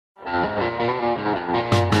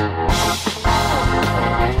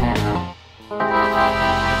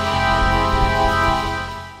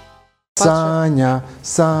Sanja,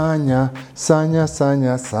 Sanja, Sanja,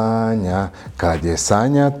 Sanja, Sanja, kad je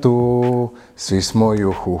Sanja tu, svi smo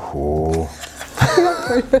juhuhu.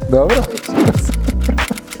 Dobro?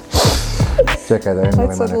 Čekaj da ima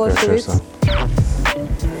neko još.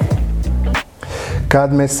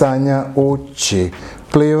 Kad me Sanja uči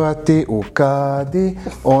plivati u kadi,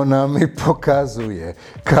 ona mi pokazuje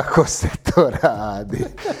kako se to radi.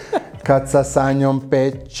 Kad sa Sanjom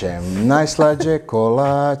pečem najslađe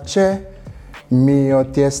kolače, mi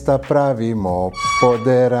od tijesta pravimo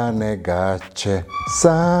poderane gaće.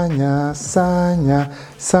 Sanja, Sanja,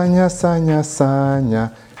 Sanja, Sanja, Sanja,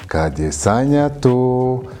 kad je Sanja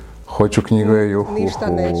tu, hoću knjigu je juhu. Ništa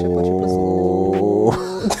neće, hoću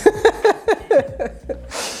poslušati.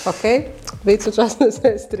 Ok, vicu časne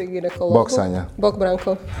sestri ginekologu. Bog Sanja. Bog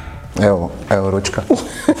Branko. Evo ručka.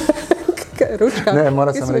 Ručka? Ne,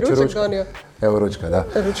 mora sam reći ručka. Donio? Evo ručka, da.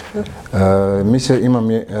 Ručka.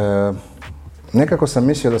 Nekako sam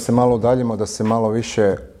mislio da se malo udaljimo, da se malo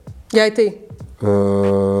više... Ja i ti?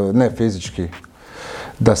 Ne fizički.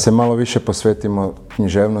 Da se malo više posvetimo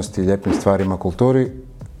književnosti, lijepim stvarima, kulturi.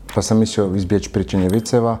 Pa sam mislio izbjeći pričanje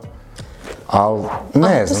viceva. Ali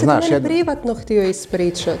ne znam, znaš... To si meni privatno htio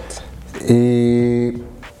ispričat.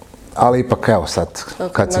 Ali ipak, evo sad,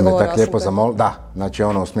 kad si me tak lijepo zamolio, da, znači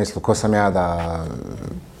ono u smislu, ko sam ja da...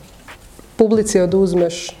 Publici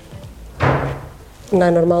oduzmeš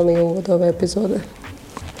najnormalniji uvod ove epizode.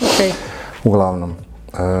 Okay. Uglavnom,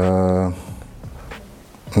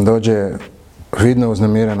 dođe vidno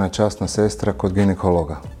uznemirena časna sestra kod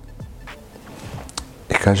ginekologa.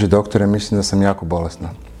 I kaže, doktore, mislim da sam jako bolesna.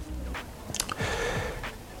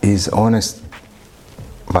 Iz one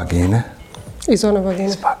vagine. Iz one vagine?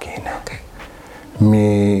 Iz vagine. Okay.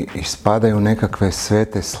 Mi ispadaju nekakve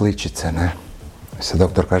svete sličice, ne? I sad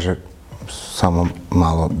doktor kaže, samo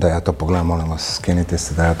malo da ja to pogledam, molim vas, skinite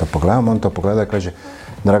se da ja to pogledam. On to pogleda i kaže,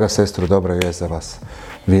 draga sestro, dobra vijest za vas.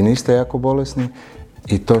 Vi niste jako bolesni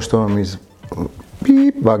i to što vam iz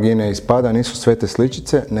vagine ispada nisu svete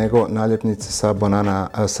sličice, nego naljepnice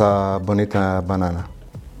sa bonita banana.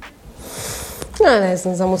 Ja ne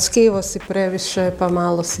znam, zamuckivo si previše, pa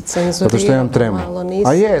malo si cenzurirao. Zato što imam tremu.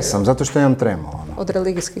 A jesam, zato što imam tremu. Od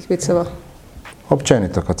religijskih viceva?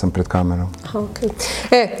 Općenito kad sam pred kamerom. Aha, okej.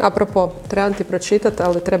 Apropo, trebam ti pročitati,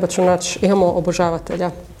 ali treba ću naći, imamo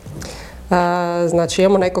obožavatelja. Znači,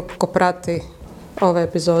 imamo nekog ko prati ove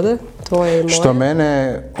epizode, tvoje i moje. Što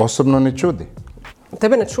mene osobno ne čudi.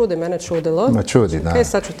 Tebe ne čudi, mene čudilo. Me čudi, da.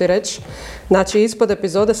 Sad ću ti reći. Znači, ispod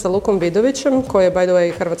epizode sa Lukom Vidovićem, koji je, by the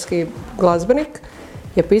way, hrvatski glazbenik,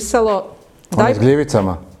 je pisalo... S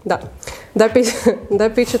gljivicama? Da.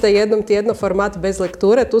 Daj pišite jednom tjedno format bez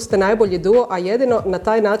lekture, tu ste najbolji duo, a jedino na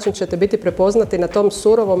taj način ćete biti prepoznati na tom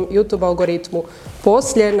surovom YouTube algoritmu.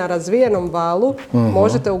 Poslije, na razvijenom valu,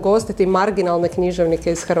 možete ugostiti marginalne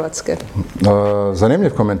književnike iz Hrvatske.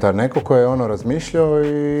 Zanimljiv komentar. Neko ko je razmišljao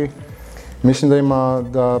i mislim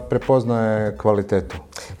da prepoznaje kvalitetu.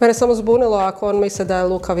 Mene samo zbunilo ako on misle da je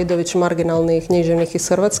Luka Vidović marginalni književnik iz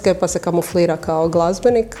Hrvatske pa se kamuflira kao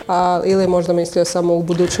glazbenik, ili je možda mislio samo u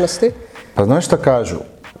budućnosti. Pa znaš šta kažu?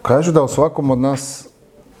 Kažu da u svakom od nas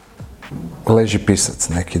leži pisac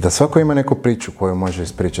neki, da svako ima neku priču koju može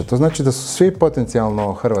ispričati. To znači da su svi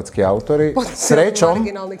potencijalno hrvatski autori,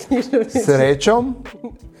 srećom,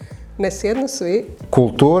 ne sjednu svi.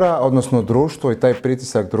 Kultura, odnosno društvo i taj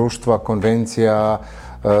pritisak društva, konvencija,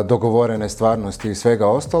 dogovorene stvarnosti i svega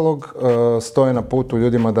ostalog stoje na putu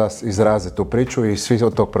ljudima da izraze tu priču i svi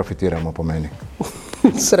od tog profitiramo po meni.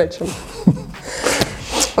 Srećom.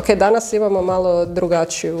 Ok, danas imamo malo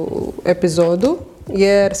drugačiju epizodu,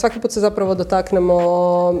 jer svaki put se zapravo dotaknemo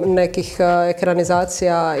nekih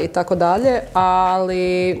ekranizacija i tako dalje,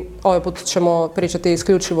 ali ovaj put ćemo pričati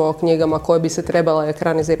isključivo o knjigama koje bi se trebale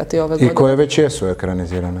ekranizirati ove godine. I koje već jesu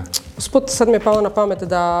ekranizirane. Usput sad mi je palo na pamet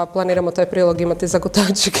da planiramo taj prilog imati za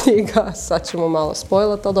gotači knjiga, sad ćemo malo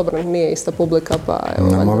spojlati, ali dobro, nije ista publika, pa evo...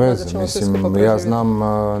 Nema veze, mislim, ja znam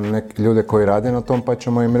neke ljude koji rade na tom, pa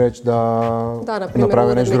ćemo im reći da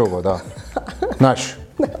naprave nešto drugo, da. Znaš,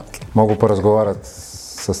 mogu porazgovarati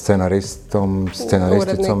sa scenaristicom,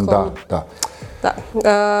 da.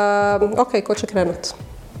 Ok, ko će krenuti?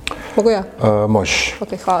 Mogu ja? Možeš. Ok,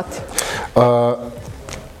 hvala ti.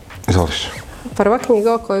 Izvoliš. Prva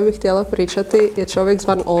knjiga o kojoj bih htjela pričati je Čovjek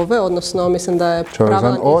zvan Ove, odnosno mislim da je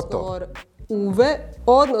pravilan izgovor Uve,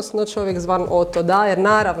 odnosno Čovjek zvan Oto, da, jer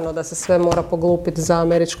naravno da se sve mora poglupiti za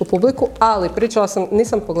američku publiku, ali pričala sam,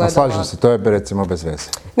 nisam pogledala... Slažem se, to je recimo bez veze.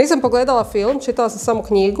 Nisam pogledala film, čitala sam samo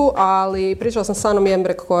knjigu, ali pričala sam s Anom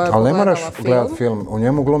Jembrek koja je pogledala film. Ali ne moraš gledati film, u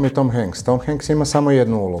njemu glumi Tom Hanks. Tom Hanks ima samo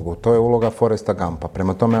jednu ulogu, to je uloga Foresta Gumpa.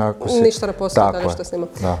 Prema tome ako si... Ništa ne postoji da nešto snima.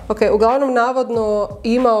 Ok, uglavnom navodno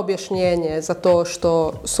ima objašnjenje za to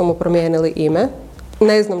što su mu promijenili ime.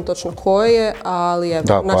 Ne znam točno koje je, ali evo,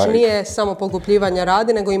 znači nije samo pogupljivanja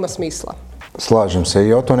radi, nego ima smisla. Slažem se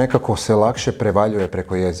i to nekako se lakše prevaljuje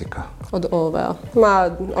preko jezika. Od ove,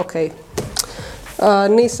 okej.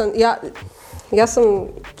 Ja sam,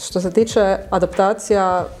 što se tiče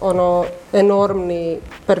adaptacija, enormni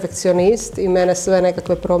perfekcionist i mene sve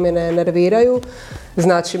nekakve promjene nerviraju.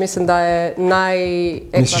 Znači, mislim da je najeklatantniji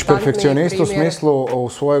primjer... Misliš perfekcionist u smislu u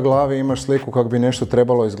svojoj glavi imaš sliku kako bi nešto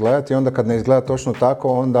trebalo izgledati i onda kad ne izgleda točno tako,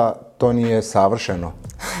 onda to nije savršeno?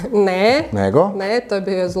 Ne. Nego? Ne, to je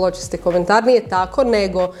bio zločisti komentar. Nije tako,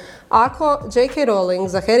 nego ako J.K. Rowling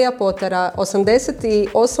za Harrya Pottera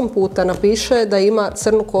 88 puta napiše da ima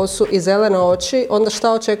crnu kosu i zelene oči, onda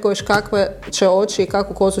šta očekuješ kakve će oči i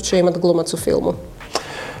kakvu kosu će imati glumac u filmu?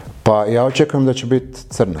 Pa ja očekujem da će biti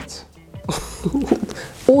crnac.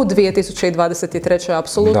 U 2023.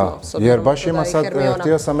 apsolutno. Da, jer baš ima sad,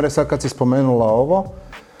 htio sam reći sad kad si spomenula ovo,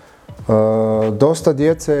 dosta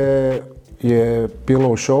djece je bilo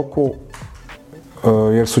u šoku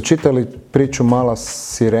jer su čitali priču Mala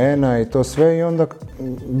sirena i to sve i onda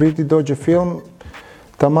vidi dođe film,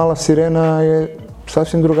 ta Mala sirena je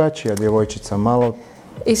sasvim drugačija djevojčica, malo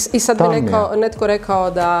I sad bi netko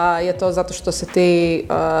rekao da je to zato što si ti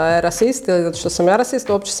rasist ili zato što sam ja rasist,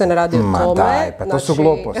 uopće se ne radi o tome. Daj, pa to su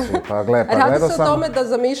gluposti. Radi se o tome da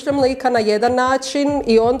zamišljam lika na jedan način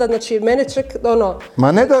i onda, znači, mene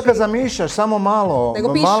Ma ne da ga zamišljaš, samo malo,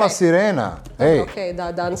 Mala sirena. Ok,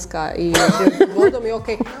 da, danska i vodom i ok,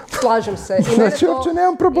 slažem se. I znači, uopće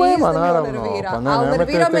nemam problema, naravno. Nervira. Ali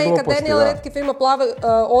nervira me i kad Daniel Radcliffe ima plave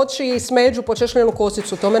oči i smeđu počešljenu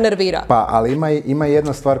kosicu, to me nervira. Pa, ali ima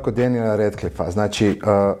jedna stvar kod Daniela Radcliffa, znači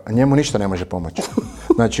njemu ništa ne može pomoći.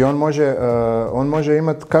 Znači on može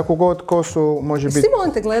imati kakvu god kosu, može biti... Simo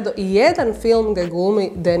on te gledao i jedan film gdje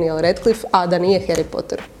glumi Daniel Radcliffe, a da nije Harry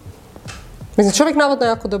Potter. Mislim, čovjek navodno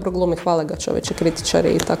jako dobro glumi, hvala ga čovječe, kritičari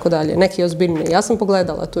i tako dalje. Neki ozbiljni. Ja sam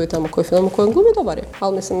pogledala tu i tamo koji film u kojem glumi dobar je,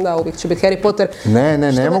 ali mislim da uvijek će biti Harry Potter.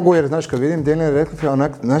 Ne mogu jer, znaš, kad vidim Daniel Radcliffe,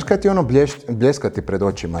 znaš kad ti bljeskati pred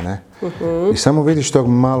očima, ne? I samo vidiš tog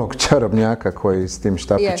malog čarobnjaka koji s tim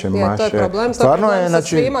štapićem maše. To je problem. Stvarno je,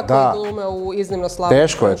 znači, svima koji glume u iznimno slavnim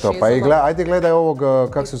teško je to, pa ajde gledaj ovog,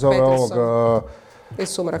 kako se zove ovog... Iz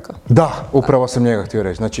Sumraka. Da, upravo sam njega htio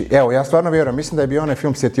reći. Znači, evo, ja stvarno vjerujem, mislim da je bio onaj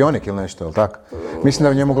film Svjetionik ili nešto, jel' tako? Mislim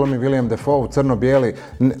da u njemu glumi William Dafoe, crno-bijeli,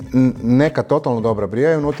 neka totalno dobra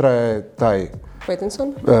brija i unutra je taj...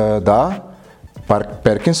 Pattinson? Da,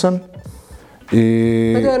 Parkinson.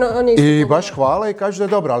 I baš hvala i kažu da je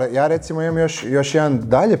dobro, ali ja recimo imam još jedan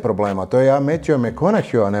dalje problema, to je ja Matthew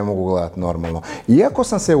McConaughey ne mogu gledati normalno. Iako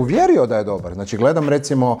sam se uvjerio da je dobar, znači gledam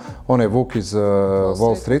recimo onaj Vuk iz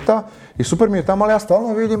Wall Streeta i super mi je tamo, ali ja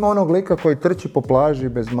stalno vidim onog lika koji trči po plaži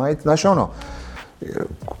bez majice, znači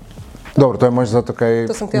dobro, to je možda zato kaj mi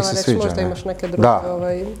se sviđa. To sam htjela reći, možda imaš neke druge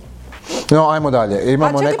No, ajmo dalje.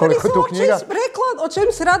 Imamo nekoliko tu knjiga. O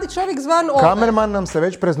čemu se radi Čovjek zvan Ove? Kamerman nam se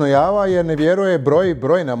već preznojava jer ne vjeruje,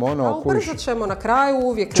 broj nam A ubrzat ćemo na kraju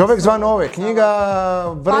uvijek. Čovjek zvan Ove, knjiga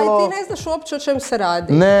vrlo... Pa i ti ne znaš uopće o čemu se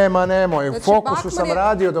radi. Nemoj. Znači, Fokusu sam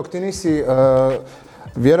radio dok ti nisi...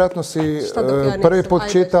 Vjerojatno si prvi put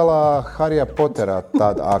čitala Harrya Pottera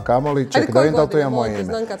tad, a kamoli, čekaj da vidim da li to ima moje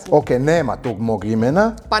ime. Ok, nema tog mog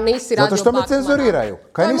imena, pa nisi radio zato što me cenzuriraju.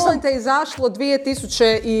 To je molim te izašlo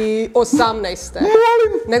 2018.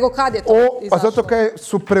 Molim! Nego kad je to izašlo? A zato kaj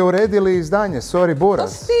su preuredili izdanje, sorry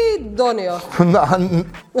Buraz. To si donio.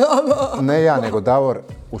 Ne ja, nego Davor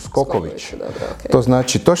Uskoković. Dobro, okay. To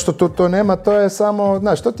znači, to što to nema, to je samo,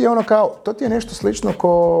 znaš, to ti je ono kao, to ti je nešto slično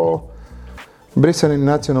ko... brisanje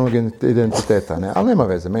nacionalnog identiteta, ne? Ali nema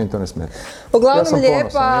veze, meni to ne smeta. Uglavnom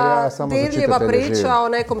lijepa, dirljiva priča o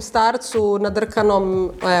nekom starcu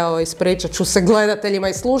nadrkanom, evo, ispričat ću se gledateljima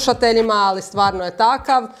i slušateljima, ali stvarno je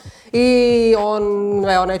takav. I on,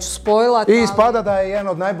 evo, neću spojlati. I ispada da je jedan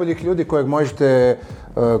od najboljih ljudi kojeg možete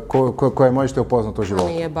koje možete upoznati u životu.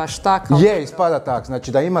 Nije baš takav. Je, ispada tak.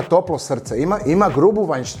 Znači da ima toplo srce. Ima grubu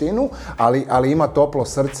vanjštinu, ali ima toplo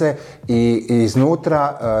srce i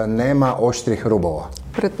iznutra nema oštrih rubova.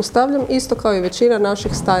 Pretpostavljam isto kao i većina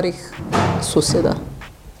naših starih susjeda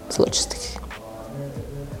zločistih.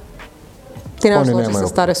 Ti nemaš zločeste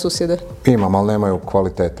stare susjede? Imam, ali nemaju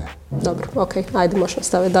kvalitete. Dobro, okej, ajde, možeš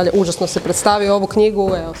nastaviti dalje. Užasno se predstavio ovu knjigu,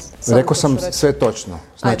 evo. Rekao sam sve točno.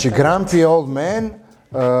 Znači, Grumpy Old Man,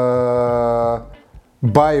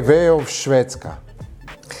 by way of Švedska.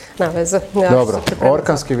 Na veze. Ja dobro,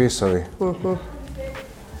 Orkanski visovi.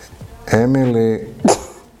 Emily...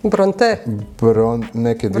 Bronte?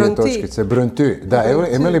 Neke dvije točkice. Bronte. Da,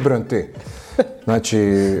 Emily Bronte. Znači,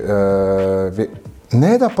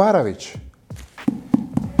 Neda Paravić.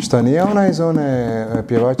 Šta nije ona iz one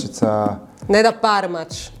pjevačica... Neda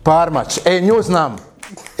Parmač. Parmač. Nju znam.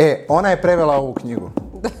 Ona je prevela ovu knjigu.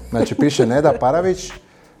 Znači, piše Neda Paravić,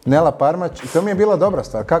 Nela Parmač. I to mi je bila dobra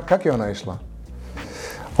stvar. Kak je ona išla?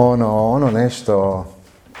 Ono nešto...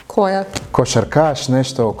 Koja? Košarkaš,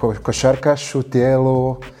 nešto, košarkaš u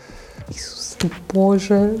tijelu. Isus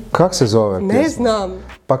Bože. Kak se zove pjesma? Ne znam.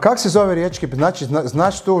 Pa kak se zove riječki? Znači,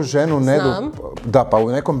 znaš tu ženu Nedu? Znam. Da, pa u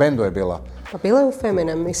nekom bendu je bila. Pa bila je u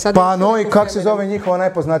Feminem i sad... Pa no i kak se zove njihova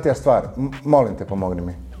najpoznatija stvar? Molim te, pomogni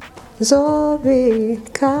mi. Zovi,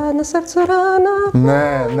 kad na srcu rana...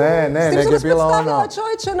 Ne, nego je bila ona...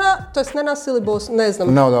 Čovječe na... To jest ne nas ili Bos... Ne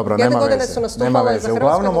znam. No dobro, nema veze. Nema veze.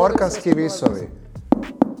 Uglavnom, Orkanski visovi.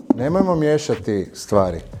 Nemojmo miješati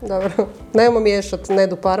stvari. Dobro. Nemojmo miješati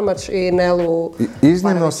Nedu Parmač i Nelu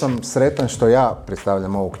Iznimno Paravić. sam sretan što ja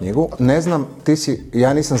predstavljam ovu knjigu. Ne znam,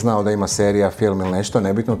 ja nisam znao da ima serija, film ili nešto,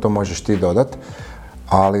 nebitno, to možeš ti dodat.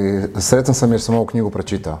 Ali sretan sam jer sam ovu knjigu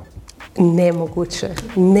pročitao. Nemoguće.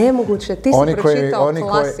 Ti si pročitao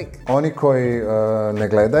klasik. Oni koji ne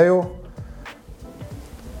gledaju,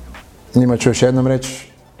 njima ću još jednom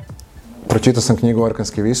reći, pročitao sam knjigu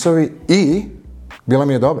Orkanski visovi i bila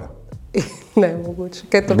mi je dobra. Nemoguće.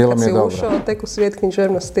 Kad si ušao tek u svijet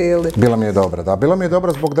književnosti ili... Bila mi je dobra, da. Bila mi je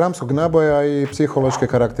dobra zbog dramskog naboja i psihološke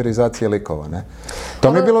karakterizacije likova, ne.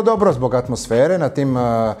 To mi je bilo dobro zbog atmosfere na tim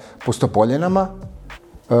pustopoljenama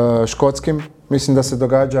škotskim, mislim da se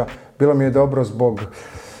događa. Bilo mi je dobro zbog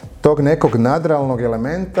tog nekog nadrealnog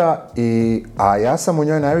elementa, a ja sam u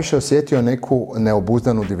njoj najviše osjetio neku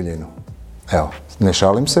neobuzdanu divljinu. Evo, ne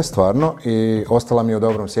šalim se, stvarno, i ostala mi je u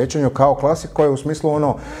dobrom sjećanju, kao klasik koji je u smislu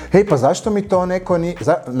ono, hej, pa zašto mi to neko nije,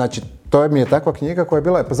 znači, to mi je takva knjiga koja je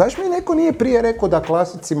bila, pa zašto mi neko nije prije rekao da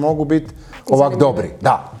klasici mogu biti ovak dobri?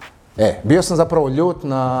 Da. Bio sam zapravo ljut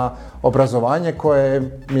na obrazovanje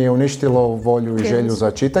koje mi je uništilo volju i želju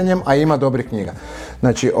za čitanjem, a ima dobrih knjiga.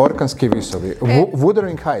 Znači, Orkanski visovi,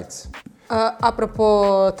 Wuthering Heights.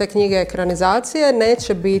 Apropo te knjige ekranizacije,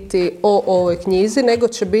 neće biti o ovoj knjizi, nego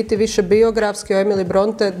će biti više biografski o Emily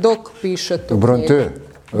Bronte dok piše tu knjigu.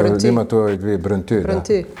 Ima tu i dvije Bronte,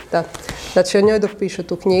 da. Znači o njoj dok piše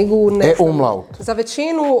tu knjigu. Umlaut. Za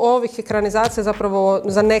većinu ovih ekranizacija, zapravo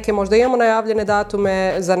za neke možda imamo najavljene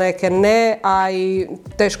datume, za neke ne, a i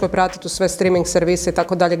teško je pratiti u sve streaming servise i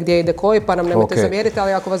tako dalje gdje ide koji, pa nam nemojte zamjeriti,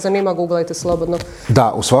 ali ako vas zanima, googlajte slobodno.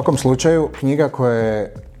 Da, u svakom slučaju knjiga koja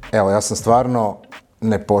je, evo, ja sam stvarno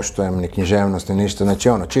ne poštujem ni književnost ni ništa, znači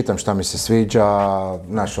čitam šta mi se sviđa,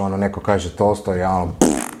 znaš, neko kaže Tolstoj, ja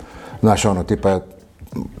znaš, tipa,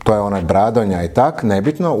 to je onaj Bradonja i tak,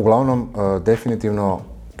 nebitno, uglavnom, definitivno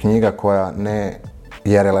knjiga koja ne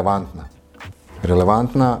je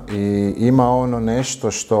relevantna i ima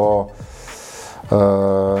nešto što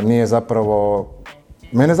nije zapravo,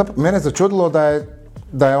 mene začudilo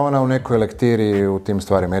da je ona u nekoj lektiri u tim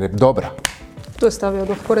stvarima, jer je dobra. Tu je stavio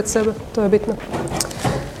odmah pored sebe, to je bitno.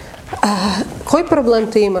 Koji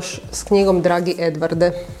problem ti imaš s knjigom Dragi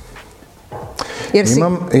Edvarde?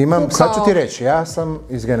 Imam, sad ću ti reći, ja sam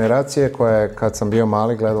iz generacije koja je, kad sam bio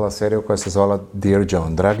mali, gledala seriju koja se zvala Dear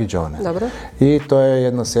John, Dragi Johne. Dobro. I to je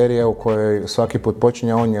jedna serija u kojoj svaki put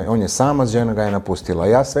počinje, on je samac, žena ga je napustila.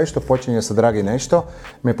 Ja sve što počinje sa Dragi nešto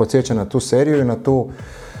me podsjeća na tu seriju i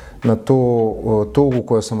na tu tugu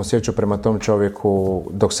koju sam osjećao prema tom čovjeku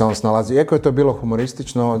dok se on snalazi. Iako je to bilo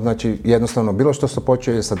humoristično, znači jednostavno bilo što se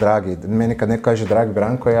počeo sa Dragi. Meni kad neko kaže Dragi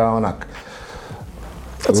Branko, ja onak...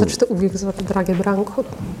 Sad ću te uvijek zvati Dragi Branko.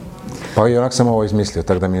 Pa i onak sam ovo izmislio,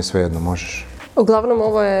 tako da mi je svejedno, možeš. Uglavnom,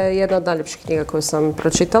 ovo je jedna od najljepših knjiga koju sam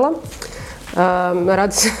pročitala.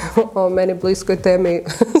 Radi se o meni bliskoj temi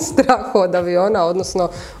strahu od aviona, odnosno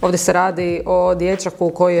ovdje se radi o dječaku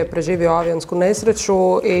koji je preživio avionsku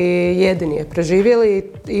nesreću i jedini je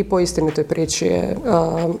preživjeli i po istinitoj priči je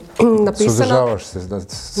napisana. Suzdržavaš se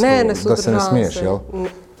da se ne smiješ, jel?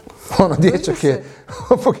 Dječak je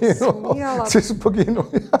poginuo. Svi su poginuli.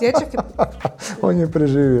 Dječak je... On je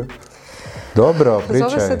preživio. Dobro, pričaj.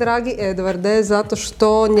 Zove se Dragi Edvarde zato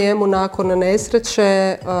što njemu nakon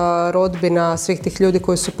nesreće rodbina svih tih ljudi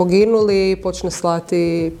koji su poginuli počne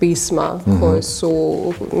slati pisma koje su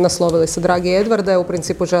naslovili se Dragi Edvarde. U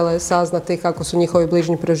principu žele saznati kako su njihovi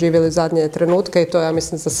bližnji preživjeli zadnje trenutke i to ja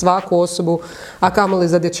mislim za svaku osobu, a kamoli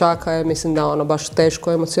za dječaka je mislim da ono baš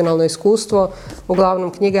teško emocionalno iskustvo.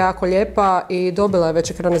 Uglavnom knjiga je jako lijepa i dobila je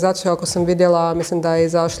već ekranizaciju ako sam vidjela, mislim da je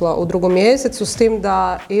izašla u 2. mjesecu s tim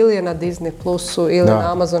da ili je na Disney Plusu ili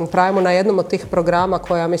na Amazon Primeu, na jednom od tih programa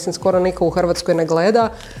koja mislim skoro niko u Hrvatskoj ne gleda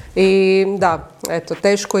i da, eto,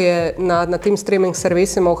 teško je na tim streaming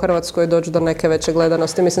servisima u Hrvatskoj doći do neke veće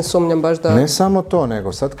gledanosti, mislim sumnjam baš da... Ne samo to,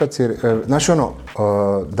 nego sad kad si, znači ono,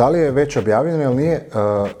 da li je već objavljeno ili nije,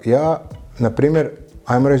 ja, na primjer,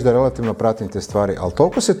 ajmo reći da relativno pratim te stvari, ali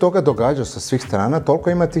toliko se toga događa sa svih strana, toliko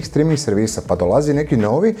ima tih streaming servisa, pa dolazi neki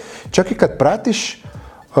novi, čak i kad pratiš,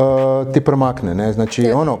 ti promakne, ne,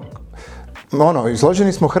 znači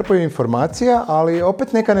izloženi smo hrpom informacija, ali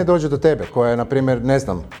opet neka ne dođe do tebe, koja je, na primjer, ne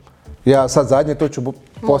znam, ja sad zadnje, to ću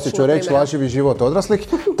poslije ću reći, Lažljivi život odraslih,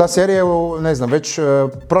 ta serija je, ne znam, već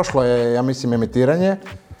prošlo je, ja mislim, emitiranje,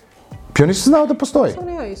 ja nisam znao da postoji. Sam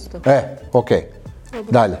ja isto. Okej.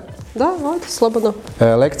 Dalje. Da, ovdje, slobodno.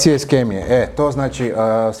 Lekcije iz kemije. To znači,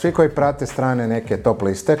 svi koji prate strane neke top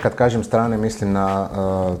liste, kad kažem strane, mislim na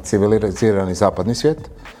civilizirani zapadni svijet,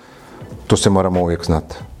 to se moramo uvijek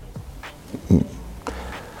znati.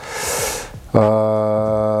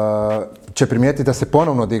 Će primijetiti da se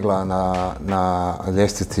ponovno digla na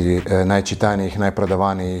ljestvici najčitanijih,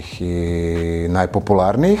 najprodavanijih i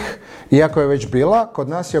najpopularnijih. Iako je već bila, kod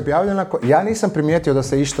nas je objavljena, ja nisam primijetio da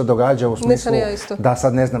se išta događa u smislu da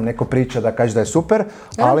sad ne znam, neko priča da kaže da je super,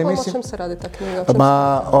 ali mislim... O čem se radi ta knjiga?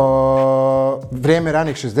 Vrijeme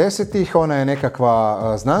ranih 60-ih, ona je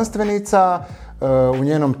nekakva znanstvenica, u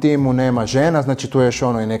njenom timu nema žena, znači tu je još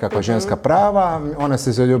ono i nekakva ženska prava, ona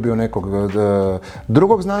se zaljubi u nekog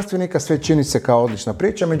drugog znanstvenika, sve čini se kao odlična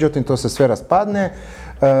priča, međutim to se sve raspadne,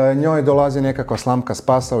 njoj dolazi nekakva slamka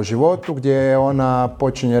spasa u životu gdje ona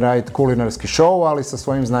počinje raditi kulinarski show, ali sa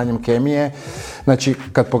svojim znanjem kemije. Znači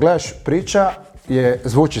kad pogledaš priča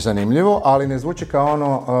zvuči zanimljivo, ali ne zvuči kao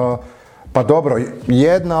ono pa dobro,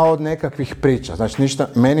 jedna od nekakvih priča, znači ništa,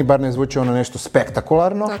 meni bar ne zvuči ono nešto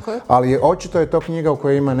spektakularno, ali očito je to knjiga u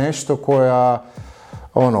kojoj ima nešto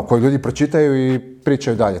koju ljudi pročitaju i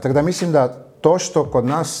pričaju dalje. Tako da mislim da to što kod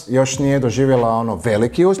nas još nije doživjela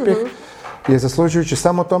veliki uspjeh je zaslužujući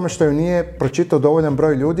samo tome što ju nije pročitao dovoljan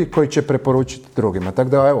broj ljudi koji će preporučiti drugima. Tako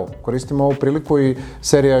da evo, koristimo ovu priliku i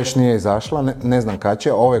serija još nije izašla, ne znam kad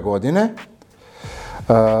će, ove godine.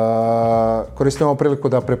 Koristimo priliku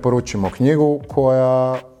da preporučimo knjigu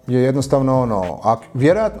koja je jednostavno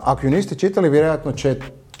vjerojatno, ako ju niste čitali, vjerojatno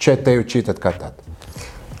ćete ju čitati kad tad.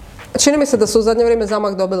 Čini mi se da su u zadnje vrijeme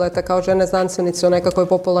zamah dobile te kao žene znanstvenice u nekakvoj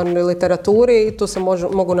popularnoj literaturi i tu se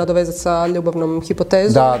mogu nadovezati sa ljubavnom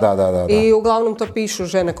hipotezom. Da. I uglavnom to pišu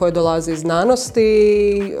žene koje dolaze iz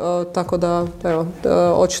znanosti, tako da, evo,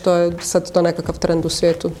 očito je sad to nekakav trend u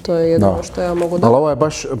svijetu. To je jedno što ja mogu da... Ali ovo je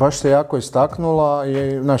baš se jako istaknula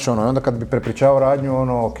i, znaš, onda kad bi prepričao radnju,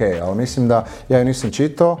 ali mislim da ja ju nisam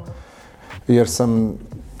čitao jer sam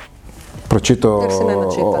pročitao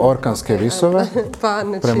orkanske visove,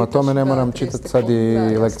 prema tome ne moram čitati sad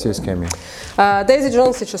i lekcije iz kemije. Daisy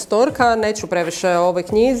Jones je šestorka, neću previše o ovoj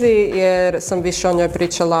knjizi jer sam više o njoj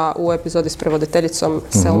pričala u epizodi s prevoditeljicom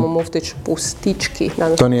Selmom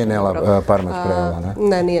Muftić-Pustički. To nije Nela Parmać prevela, ne?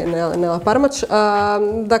 Ne, nije Nela Parmać.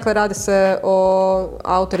 Dakle, radi se o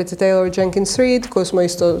autorici Taylor Jenkins Reid, koju smo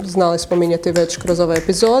isto znali spominjati već kroz ove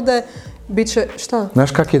epizode. Biće, šta?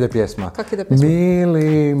 Znaš kak ide pjesma?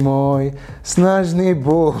 Mili moj, snažni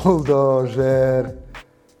buldožer.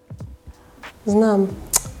 Znam.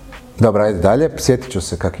 Dobro, ajde dalje, sjetit ću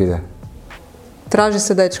se kak ide. Traži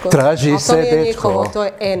se dečko. Traži se dečko. A to nije njihovo, to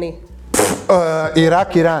je Eni.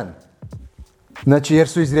 Irak, Iran. Znači, jer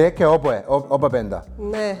su iz Rijeke oba benda.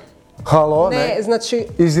 Ne. Halo, ne? Znači...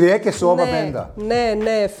 Iz Rijeke su oba benda.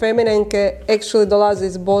 Ne, Feminenke actually dolaze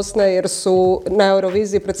iz Bosne jer su na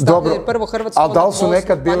Euroviziji predstavljali prvo Hrvatsku. Ali da li su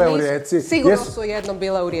nekad bile u Rijeci? Sigurno su jednom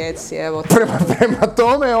bile u Rijeci, evo. Prema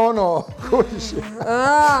tome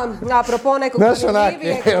apropo nekog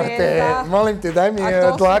zanimljivijeg benda. Molim ti, daj mi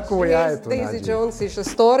dlaku u jajetu. Daisy Jones i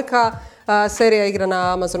šestorka. Serija igra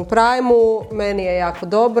na Amazon Primeu, meni je jako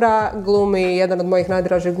dobra, glumi jedan od mojih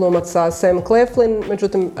najdražih glumaca Sam Claflin,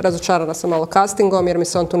 međutim razočarana sam malo castingom jer mi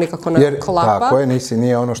se on tu nikako ne klapa. Tako je,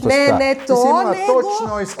 nije ono što sta. Ne to, ti si imala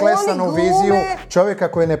točno isklesanu viziju čovjeka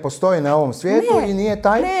koji ne postoji na ovom svijetu i nije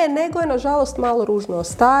taj. Ne, nego je nažalost malo ružno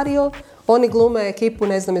ostario. oni glume ekipu,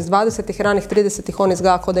 ne znam, iz 20-ih, ranih 30-ih, on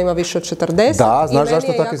izgleda kao da ima više od 40. Da, znaš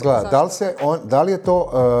zašto tako izgleda? Da li je to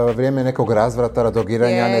vrijeme nekog razvrata,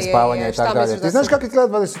 drogiranja, nespavanja i tako dalje? Ti znaš kako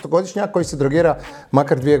izgleda 20-godišnjak koji se drogira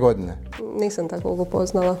makar 2 godine? Nisam tako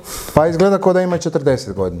upoznala. Pa izgleda kao da ima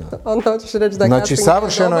 40 godina. Onda hoćeš reći da je znači,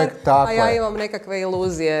 savršeno je tako. A ja imam nekakve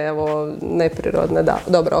iluzije, evo, neprirodne, da.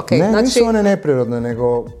 Dobro, okej. Ne, znači, nisu one neprirodne,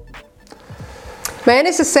 nego...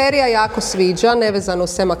 Meni se serija jako sviđa, nevezano uz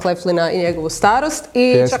Sema Cleflina i njegovu starost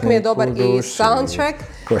i pjesnik čak mi je dobar i soundtrack.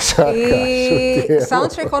 I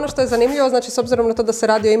soundtrack, ono što je zanimljivo, znači s obzirom na to da se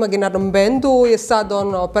radi o imaginarnom bendu, je sad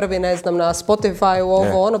ono prvi, ne znam, na Spotify,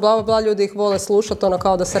 ovo, ono, bla, bla, bla, ljudi ih vole slušati, ono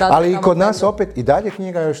kao da se radi. Ali i kod nas opet i dalje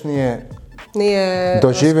knjiga još nije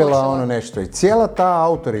doživjela ono nešto. I cijela ta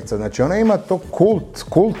autorica, znači ona ima to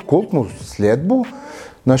kultnu sljedbu,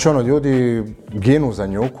 znači ono, ljudi ginu za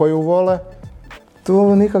nju koju vole.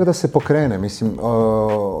 Tu nikak da se pokrene, mislim,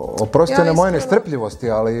 oprostite na moje nestrpljivosti,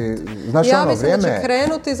 ali znaš ono,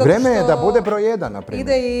 vrijeme je da bude broj 1, na primjer.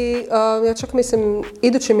 Ide i, ja čak mislim,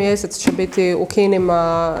 idući mjesec će biti u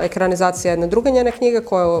kinima ekranizacija jedne druge njene knjige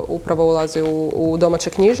koja upravo ulazi u domaće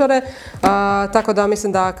knjižare, tako da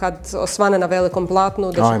mislim da kad osvane na velikom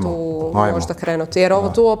platnu da će tu možda krenuti. Jer ovo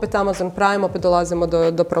tu opet Amazon Prime, opet dolazimo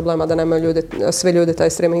do problema da nemaju svi ljudi taj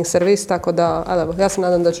streaming servis, tako da, evo, ja se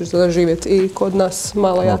nadam da će to doživjeti i kod nas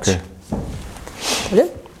malo jače.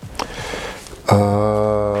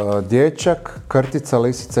 Okay. Dječak, krtica,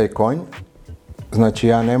 lisica i konj. Znači,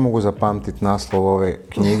 ja ne mogu zapamtiti naslov ove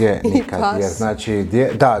knjige nikad. Jer, znači,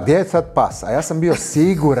 gdje je sad pas? A ja sam bio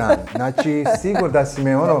siguran, znači, da si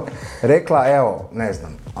me ono rekla, evo, ne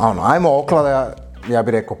znam, ono, ajmo oklada, ja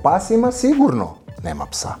bih rekao, pas ima sigurno, nema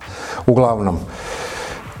psa. Uglavnom,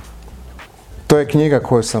 to je knjiga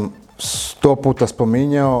koju sam 100 puta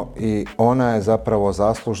spominjao i ona je zapravo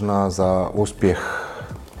zaslužna za uspjeh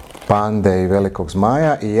Pande i Velikog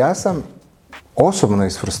zmaja i ja sam osobno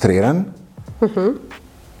isfrustriran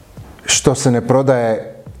što se ne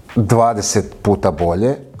prodaje 20 puta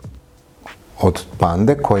bolje od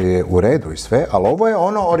Pande, koji je u redu i sve, ali ovo je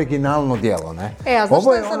ono originalno djelo, ne? A znaš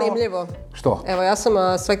što je zanimljivo? Što? Evo, ja sam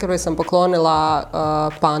svekrvi sam poklonila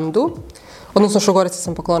Pandu. Odnosno Šogorici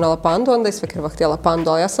sam poklonila Pandu, onda i svekrva htjela Pandu,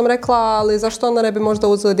 ali ja sam rekla, ali zašto onda ne bi možda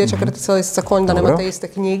uzeli Dječak, krtica, lisica, konj, da nemate iste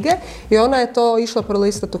knjige. I ona je to išla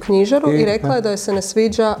prolistati u knjižaru i rekla je da joj se ne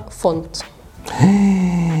sviđa font.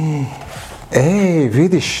 Ej,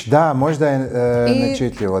 vidiš, da, možda je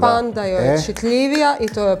nečitljivo. I Panda joj je čitljivija i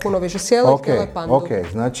to je puno više sjela i htjela je Pandu. Ok,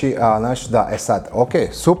 znači, sad,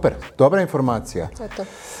 super, dobra informacija.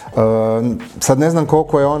 Sad ne znam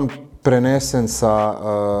koliko je on prenesen sa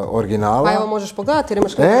originala. Pa evo možeš pogledati jer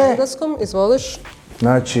imaš kako na engleskom, izvoliš.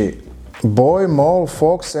 Znači, boy, mole,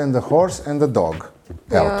 fox and the horse and the dog.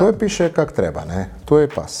 Evo, tu je piše kak treba, ne? Tu je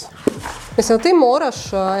pas. Mislim, ti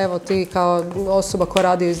moraš, evo ti kao osoba koja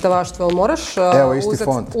radi u izdavaštvu, moraš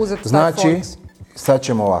uzeti znači, sad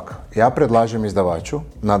ćemo ovako. Ja predlažem izdavaču,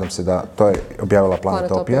 nadam se da to je objavila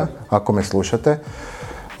Planetopija, ako me slušate.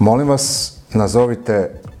 Molim vas,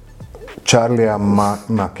 nazovite Charlija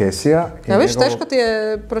Makesija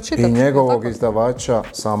i njegovog izdavača,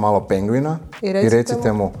 samo malo Pengvina, i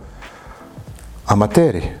recite mu,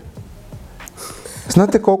 amateri,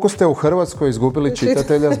 znate koliko ste u Hrvatskoj izgubili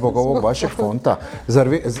čitatelja zbog ovog vašeg fonta?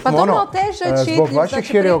 Pa dobro, teže je čitljiv,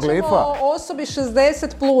 znači pričamo o osobi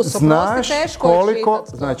 60+, znaš koliko,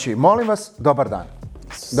 znači, molim vas, dobar dan.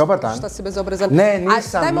 Dobar dan. Šta si bezobrazan? Ne,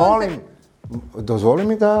 nisam, molim, dozvoli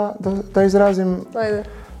mi da izrazim. Ajde.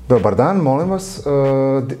 Dobar dan, molim vas,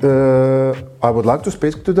 I would like to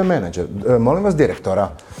speak to the manager. Molim vas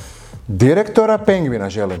direktora Pengvina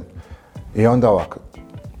želim. I onda ovako,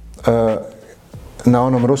 na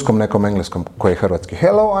onom ruskom nekom engleskom koji je hrvatski.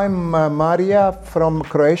 Hello, I'm Maria from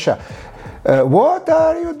Croatia. What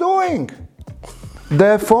are you doing?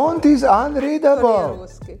 The font is unreadable.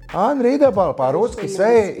 Unreadable, pa ruski sve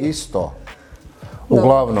je isto.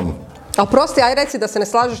 Uglavnom. A prosti, aj reci da se ne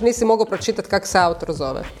slažeš, nisi mogao pročitati kako se autor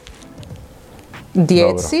zove.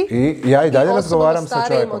 Djeci. Dobro. I ja i dalje razgovaram sa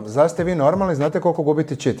čovjekom. Zašto ste vi normalni, znate koliko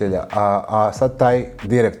gubite čitelja. A sad taj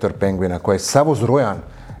direktor Pengvina koji je sav uzrujan,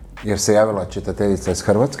 jer se javila čitateljica iz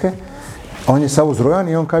Hrvatske, on je sav uzrujan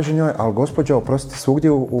i on kaže njoj, ali gospođo, oprostite,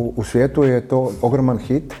 svugdje u svijetu je to ogroman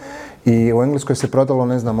hit i u Engleskoj se prodalo,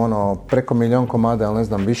 ne znam, preko 1 milijun komada, ali ne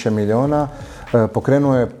znam, više milijuna.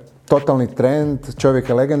 Pokrenuo je totalni trend, čovjek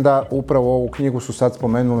je legenda. Upravo ovu knjigu su sad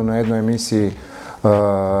spomenuli na jednoj emisiji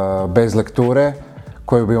bez lekture,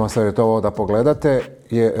 koju bi vam savjetovao da pogledate.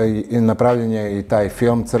 Napravljen je i taj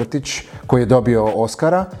film crtić koji je dobio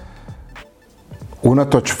Oscara.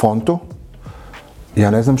 Unatoč fontu,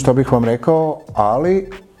 ja ne znam što bih vam rekao, ali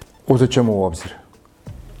uzet ćemo u obzir.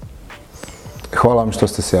 Hvala vam što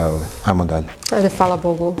ste se javili. Ajmo dalje. Ajde, hvala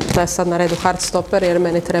Bogu da je sad na redu Heartstopper, jer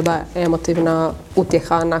meni treba emotivna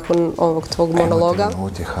utjeha nakon ovog tvog monologa. Emotivna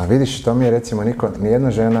utjeha. Vidiš, to mi je recimo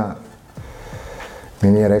nijedna žena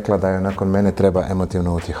mi nije rekla da je nakon mene treba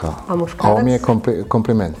emotivna utjeha. A muškarac? Ovo mi je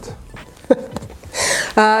kompliment.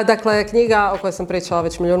 Dakle, knjiga o kojoj sam pričala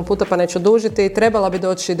već milijun puta, pa neću dužiti. Trebala bi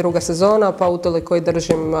doći druga sezona, pa utoliko i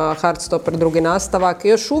držim Heartstopper drugi nastavak.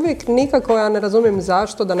 Još uvijek nikako ja ne razumijem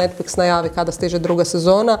zašto da Netflix najavi kada stiže druga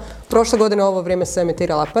sezona. Prošle godine u ovo vrijeme se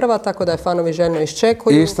emitirala prva, tako da je fanovi željno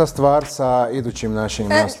iščekuju. Ista stvar sa idućim našim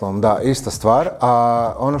naslovom. Da, ista stvar.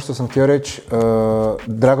 A ono što sam htio reći,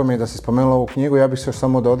 drago mi je da si spomenula ovu knjigu, ja bih se još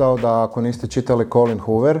samo dodao da ako niste čitali Colin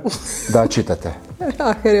Hoover, da čitate.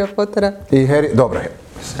 Harry Pottera. I dobro je.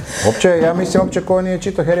 Ja mislim uopće ko nije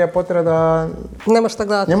čitao Harrya Pottera da... Nema šta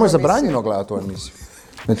gledati. Njemu je zabranjeno gledati ovu emisiju.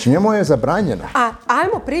 Znači njemu je zabranjeno.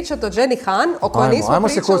 Ajmo pričati o Jenny Han, o kojoj nismo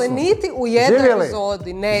pričali niti u jednoj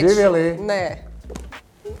epizodi. Neću. Živjeli. Ne.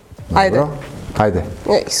 Ajde. Dobro. Ajde.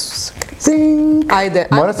 Isus Kriste. Ajde.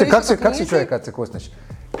 Kak si čovjek kad se kusneš?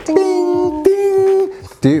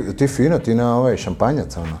 Ti fino, ti na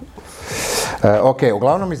šampanjac, ono. Ok,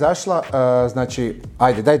 uglavnom izašla, znači,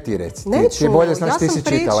 ajde, daj ti reci. Ti bolje znaš, ti si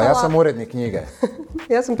čitala, ja sam urednik knjige.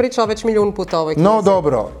 Ja sam pričala već milijun puta o ovoj knjizi. No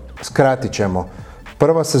dobro, skratit ćemo.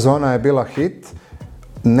 Prva sezona je bila hit,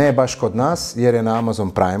 ne baš kod nas, jer je na Amazon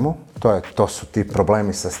Prime-u. To su ti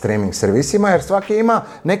problemi sa streaming servisima, jer svaki ima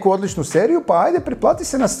neku odličnu seriju, pa ajde, pretplati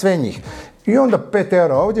se na sve njih. I onda 5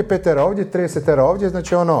 eura ovdje, 5 eura ovdje, 30 eura ovdje,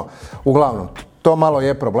 znači uglavnom, to malo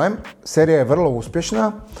je problem. Serija je vrlo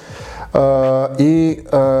uspješna. I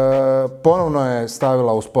ponovno je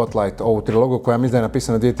stavila u spotlight ovu trilogiju koja mislim da je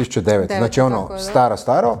napisana 2009. Znači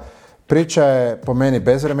staro. Priča je po meni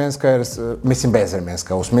bezvremenska,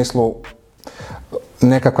 bezvremenska u smislu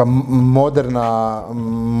nekakva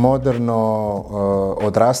moderno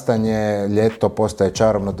odrastanje, ljeto postaje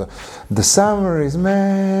čarobno. The summer is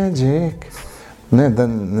magic.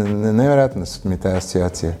 Nevjerojatno su mi te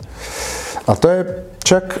asocijacije. Ali to je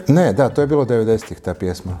to je bilo 90-ih ta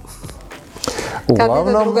pjesma.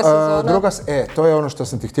 Uglavnom, to je ono što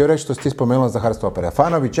sam ti htio reći, što si ti spomenula za Heartstopper.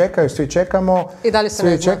 Fanovi čekaju, svi čekamo, i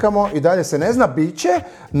dalje se ne zna, bit će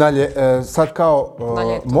sad kao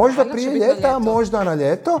možda prije ljeta, možda na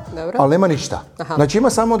ljeto, ali nema ništa. Znači ima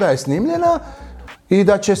samo da je snimljena i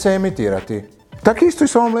da će se emitirati. Tako isto i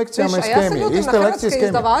s ovom lekcijama iz kemije. Ja se ljutim na hrvatske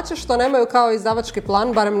izdavače što nemaju kao izdavački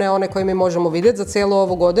plan, barem ne one koje mi možemo vidjeti za cijelu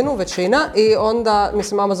ovu godinu, većina. I onda,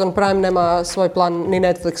 Amazon Prime nema svoj plan ni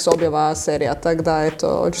Netflix objava serija, tako da je to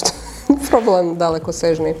očito problem daleko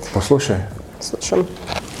sežniji. Poslušaj. Slušam.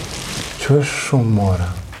 Čuješ šum mora?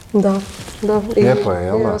 Da. Lijepo je,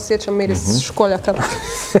 jel da? Ja osjećam miris školjaka.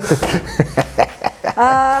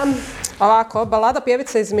 Ovako, balada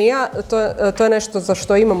Pjevica i zmija, to je nešto za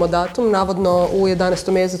što imamo datum, navodno u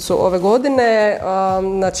 11. mjesecu ove godine.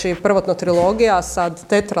 Znači, prvotno trilogija, sad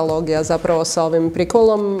tetralogija zapravo sa ovim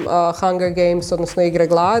prikolom, Hunger Games, odnosno Igre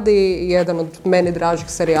gladi, jedan od meni dražih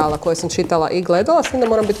serijala koje sam čitala i gledala. S tim da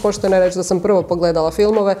moram biti poštena reći da sam prvo pogledala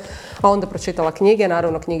filmove, a onda pročitala knjige.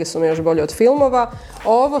 Naravno, knjige su mi još bolje od filmova.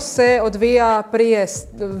 Ovo se odvija prije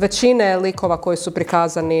većine likova koji su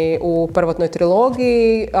prikazani u prvotnoj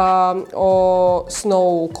trilogiji, o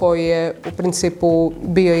Snowu koji je u principu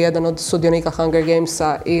bio jedan od sudionika Hunger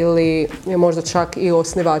Gamesa ili je možda čak i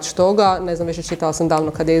osnivač toga. Ne znam, više čitala sam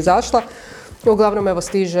davno kad je izašla. Uglavnom, evo,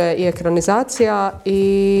 stiže i ekranizacija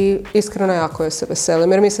i iskreno jako je se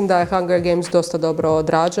veselim, jer mislim da je Hunger Games dosta dobro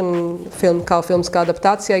odrađen film kao filmska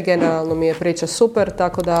adaptacija i generalno mi je priča super,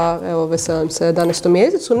 tako da, evo, veselim se 11.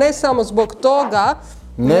 mjesecu, ne samo zbog toga,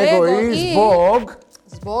 nego i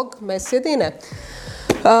zbog mesjedine.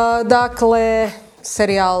 Dakle,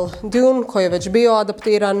 serijal Dune koji je već bio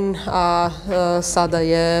adaptiran, a sada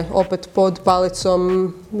je opet pod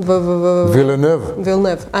palicom Villeneuve.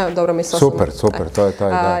 Dobro, mislila sam. Super, to je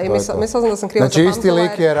taj. Mislila sam da sam krivo zapamtila. Znači, isti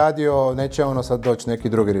lik je radio, neće sad doći neki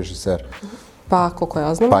drugi režiser. Pa, koliko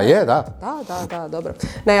ja znam. Pa je, da. Da, dobro.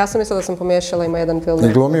 Ne, ja sam mislila da sam pomiješala, ima jedan film.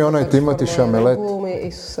 I glumi onaj Timothée Chalamet. Glumi,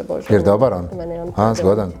 Isuse Bože. Jer dobar on?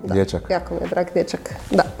 Zgodan, dječak. Jako mi je drag dječak,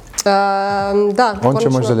 da. On će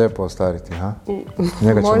možda lijepo ostariti, ha?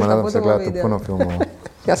 Njega ćemo, nadam se, gledati u puno filmova.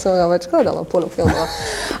 Ja sam ga već gledala puno filmova.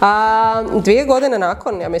 2 godine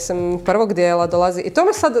nakon, ja mislim, prvog dijela dolazi, i to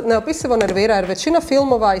me sad neopisivo nervira, jer većina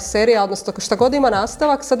filmova i serija, odnosno šta god ima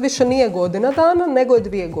nastavak, sad više nije godina dana, nego je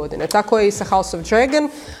 2 godine. Tako je i sa House of Dragon,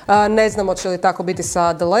 ne znamo će li tako biti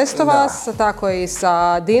sa The Last of Us, tako je i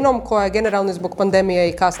sa Dinom, koja je generalno zbog pandemije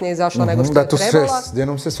i kasnije izašla nego što je trebala. S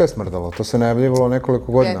Dinom se sve smrdalo, to se najavljivalo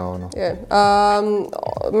nekoliko godina.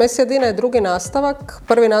 Mesija Dina je drugi nastavak,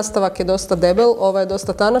 prvi nastavak je dosta debel, ovaj je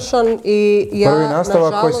dosta tanašan i ja, prvi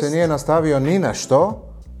nastavak nažalost, koji se nije nastavio ni na što.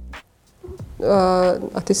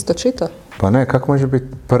 A ti si to čitao? Pa ne, kako može biti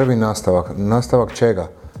prvi nastavak? Nastavak čega?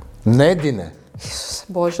 Nedine. Isuse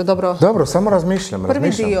Bože, dobro. Dobro, samo razmišljam. Prvi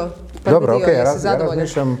dio, ja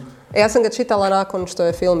razmišljam. Ja sam ga čitala nakon što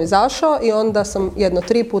je film izašao i onda sam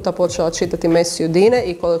 3 puta počela čitati Mesiju Dine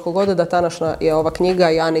i koliko god da tanašna je ova knjiga,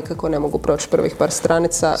 ja nikako ne mogu proći prvih par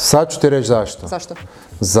stranica. Sad ću ti reći zašto. Zašto?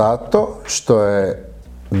 Zato što je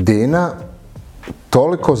Dina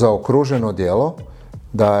toliko zaokruženo djelo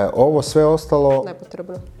da je ovo sve ostalo...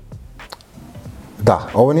 Nepotrebno. Da,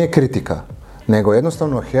 ovo nije kritika, nego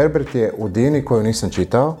jednostavno Herbert je u Dini, koju nisam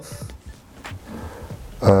čitao,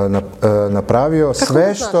 napravio kako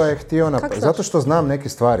sve što je htio napraviti. Zato što znam neke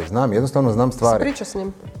stvari, jednostavno znam stvari. Si pričao s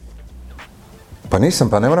njim? Pa nisam,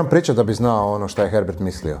 pa ne moram pričati da bi znao ono što je Herbert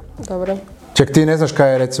mislio. Dobro. Ček, ti ne znaš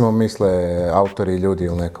kaj je, recimo, misle autori, ljudi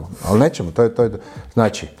ili neko. Ali nećemo, to je...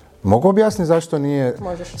 Znači, mogu objasniti zašto nije...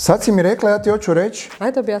 Možeš. Sad si mi rekla, ja ti hoću reći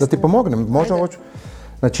da ti pomognem. Možda hoću...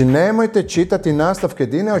 Znači, nemojte čitati nastavke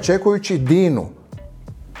Dine očekujući Dinu.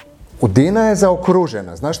 Dina je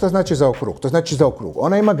zaokružena. Znaš šta znači zaokrug? To znači zaokrug.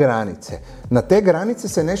 Ona ima granice. Na te granice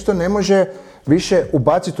se nešto ne može više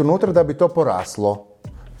ubaciti unutra da bi to poraslo.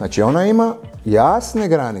 Znači, ona ima jasne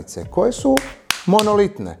granice koje su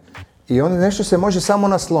monolitne. I onda nešto se može samo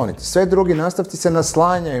nasloniti. Sve drugi nastavci se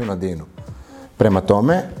naslanjaju na Dinu. Prema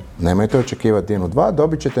tome, nemojte očekivati Dinu 2,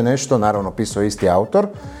 dobit ćete nešto, naravno pisao isti autor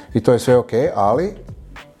i to je sve ok, ali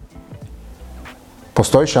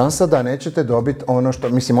postoji šansa da nećete dobiti ono što,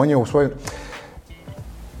 mislim,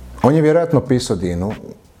 on je vjerojatno pisao Dinu,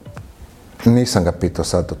 nisam ga pitao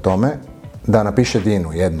sad o tome, da napiše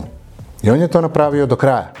Dinu jednu. I on je to napravio do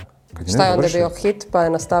kraja. Šta je onda bio hit pa je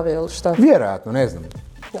nastavio ili šta? Vjerojatno, ne znam.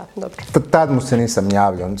 Da, dobro. Tad mu se nisam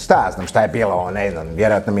javljao. Šta znam šta je bilo, ne znam.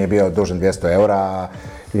 Vjerojatno mi je bio dužan 200 eura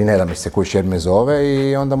i ne da mi se kući jer me zove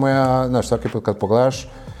i onda mu ja, znaš, svaki put kad pogledaš,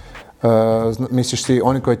 misliš si,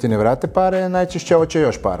 oni koji ti ne vrate pare, najčešće hoće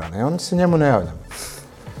još para, ne? Onda se njemu ne javljam.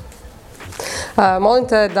 Molim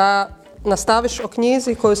te da nastaviš o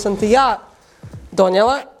knjizi koju sam ti ja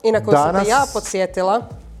donijela i na koju sam te ja podsjetila,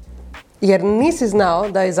 jer nisi znao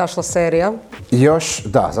da je izašla serija. Još,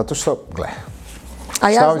 da, zato što, gle. A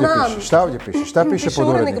ja znam. Šta ovdje piše? Šta piše pod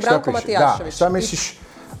urednik? Branko Matijašević. Da, šta misliš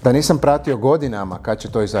da nisam pratio godinama kad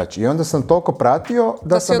će to izaći? I onda sam toliko pratio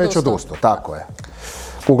da sam već odustao. Tako je.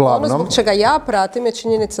 Uglavnom... Ono zbog čega ja pratim je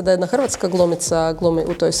činjenica da jedna hrvatska glumica glumi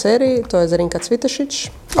u toj seriji, to je Zrinka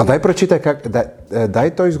Cvitešić. A daj pročitaj, daj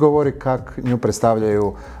to izgovori kak nju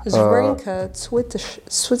predstavljaju... Zrinka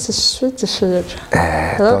Cvitešić.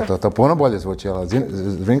 To puno bolje zvuči, ali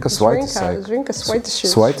Zrinka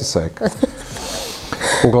Cvitešić.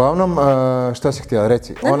 Uglavnom, šta si htjela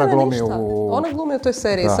reći? Ona glumi u toj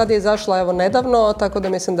seriji. Da. Sad je izašla evo nedavno, tako da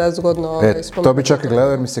mislim da je zgodno spomenuti. To bi čak i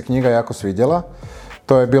gledao jer mi se knjiga jako svidjela.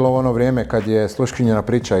 To je bilo ono vrijeme kad je Sluškinjina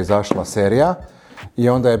priča izašla serija i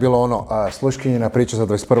onda je bilo ono Sluškinjina priča za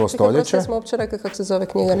 21. stoljeće. Kako smo uopće rekli kako se zove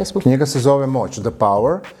knjiga? Knjiga se zove Moć, The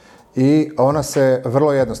Power, i ona se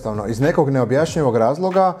vrlo jednostavno, iz nekog neobjašnjivog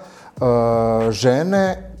razloga,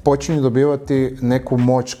 žene počinju dobivati neku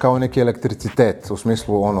moć kao neki elektricitet, u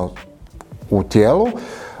smislu ono u tijelu,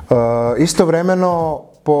 istovremeno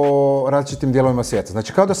po različitim dijelovima svijeta.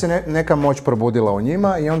 Znači kao da se neka moć probudila u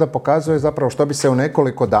njima i onda pokazuje zapravo što bi se u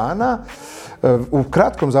nekoliko dana, u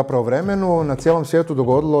kratkom zapravo vremenu na cijelom svijetu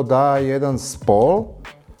dogodilo da jedan spol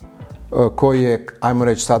koji je, ajmo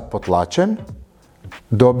reći sad, potlačen,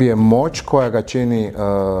 dobije moć koja ga čini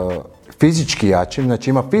fizički jačim,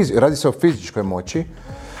 znači radi se o fizičkoj moći.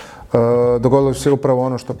 Dogodilo se upravo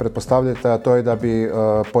ono što pretpostavljate, a to je da bi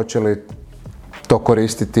počeli to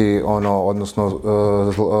koristiti, odnosno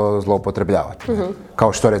zloupotrebljavati. Mm-hmm.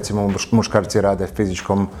 Kao što recimo muškarci rade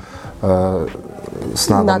fizičkom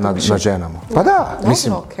snagom nad ženama. Pa da,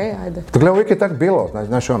 mislim. Okay, ajde. Gle, uvijek je tak bilo,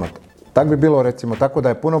 znači tak bi bilo recimo tako da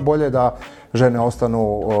je puno bolje da žene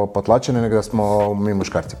ostanu potlačene nego da smo mi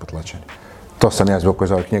muškarci potlačeni. To sam ja zbog koje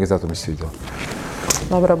zove knjige, zato mi se svidjelo.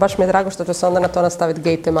 Dobro, baš mi je drago što ću se onda na to nastaviti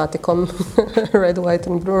gay tematikom. Red,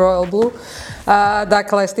 white and royal blue.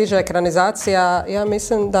 Dakle, stiže ekranizacija. Ja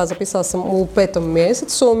mislim, da, zapisala sam u 5.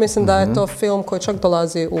 mjesecu. Mislim da je to film koji čak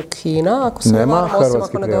dolazi u kina. Ako se nema varam, osim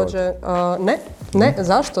hrvatski ako ne prijevod? dođe... Ne,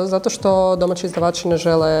 zašto? Zato što domaći izdavači ne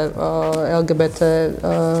žele LGBT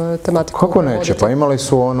tematiku. Kako neće? Pa imali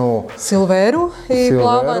su onu... Silveru i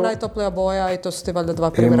plava je najtoplija boja i to su ti valjda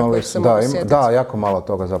dva primjera kojih se mogu sjetiti. Da, jako malo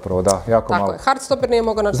toga zapravo, da, jako tako malo. Je, Heartstopper nije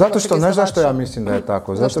mogao naći zato što, ne zašto ja mislim da je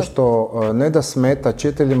tako, zato što ne da smeta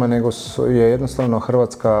čiteljima, nego je jednostavno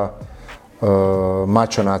Hrvatska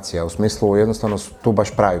mačo nacija, u smislu jednostavno su tu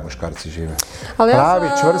baš pravi muškarci žive. Pravi,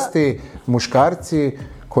 čvrsti muškarci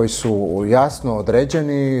koji su jasno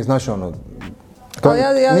određeni, znači ono, to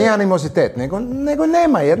nije animozitet, nego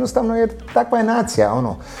nema, jednostavno jer takva je nacija,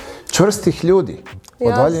 ono, čvrstih ljudi,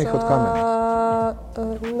 odvaljenih od kamena.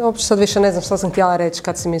 Uopće sad više ne znam što sam htjela reći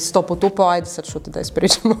kad si mi 100 put upao, ajde sad šuti da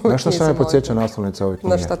ispričamo. Na što se me podsjeća naslovnica ove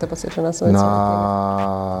knjige? Na što te podsjeća naslovnica ove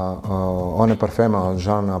knjige? Na one parfema od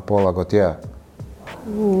Jeana Paula Gaultiera.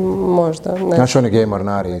 Možda, ne. Znači oni gej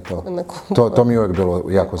mornari i to. To mi je uvijek bilo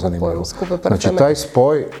jako zanimljivo. Znači taj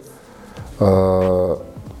spoj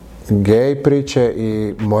gej priče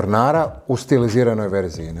i mornara u stiliziranoj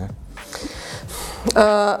verziji, ne?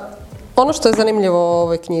 Ono što je zanimljivo u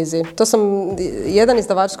ovoj knjizi, to sam jedan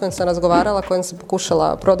izdavač s kojim sam razgovarala, kojim sam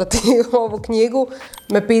pokušala prodati ovu knjigu,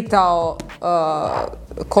 me pitao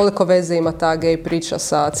koliko veze ima ta gej priča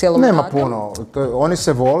sa cijelom Nema radnjom. puno. Oni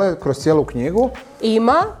se vole kroz cijelu knjigu.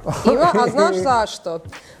 Ima, a znaš zašto?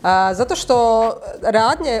 Zato što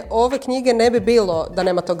radnje ove knjige ne bi bilo da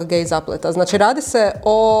nema toga gej zapleta. Znači radi se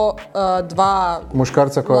o dva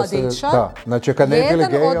muškarca koja mladića. Da, znači kad ne bi bili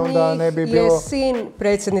gej, onda ne bi bilo... Jedan od njih je sin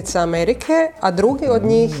predsjednice Amerike, a drugi od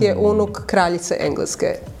njih je unuk kraljice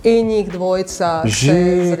Engleske. I njih dvojica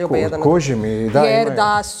se zaljube jedan. Jer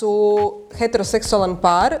da su heteroseksualan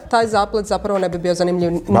par, taj zaplet zapravo ne bi bio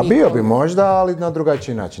zanimljiv nikom. Ma bio bi možda, ali na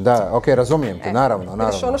drugačiji način. Da, ok, razumijem te, naravno.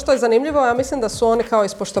 Vidiš, ono što je zanimljivo, ja mislim da su oni kao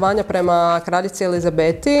iz poštovanja prema kraljici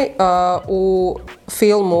Elizabeti u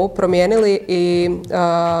filmu promijenili i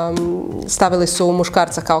stavili su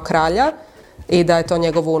muškarca kao kralja i da je to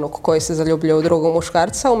njegov unuk koji se zaljubio u drugog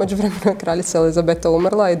muškarca. U međuvremenu je kraljica Elizabeta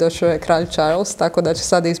umrla i došao je kralj Charles, tako da će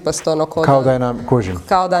sad ispast ono kao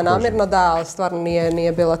da je namjerno, da, ali stvarno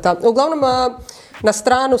nije bila ta. Uglavnom, na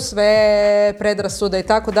stranu sve predrasude i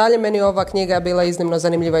tako dalje, meni ova knjiga je bila iznimno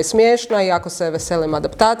zanimljiva i smiješna, iako se veselim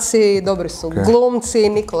adaptaciji, dobri su glumci,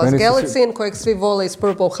 Nicholas Galitzine, kojeg svi vole iz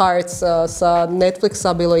Purple Hearts sa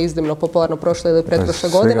Netflixa, bilo je iznimno popularno prošle ili pretprošle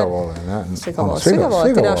godine. Svi ga vole, ne? Svi ga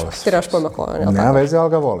vole, ti nemaš pojma koja. Nema veze, ali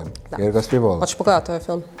ga volim, jer ga svi vole. Hoćeš pogledati ovaj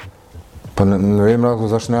film? Pa ne vidim razlog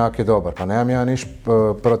zašto nekak je dobar, pa nemam ja niš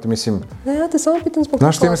protiv, mislim... Ne, ja te samo pitam zbog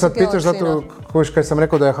znaš, ti me sad pitaš zato kad sam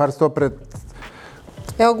rekao da je Heartstopper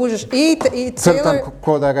evo gužiš, i crtan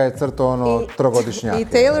ko da ga je crto ono trogodišnjak. I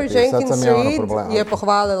Taylor Jenkins Reid je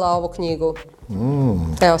pohvalila ovu knjigu.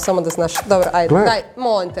 Evo, samo da znaš. Dobro, ajde, daj,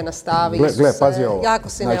 molim te nastavi. Gle, pazi ovo. Jako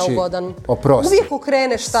si neugodan. Oprosti. Uvijek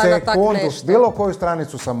ukreneš šta na tak nešto. Bilo koju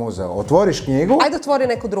stranicu sam uzeo. Otvoriš knjigu. Ajde, otvori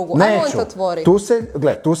neku drugu. Ajde, molim te otvori.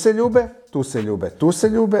 Tu se ljube.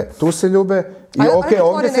 I okej,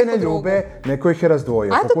 ovdje se ne ljube, neko ih je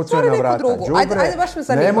razdvojio. Ajde, otvori neku drugu. Ajde, baš me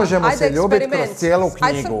zanima. Ne možemo se ljubiti kroz cijelu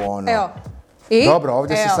knjigu, ono. Evo. Dobro,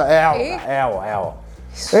 ovdje si sa... Evo.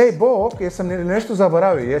 Ej, Bog, jesam nešto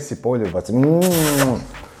zaboravio? Jesi poljubac.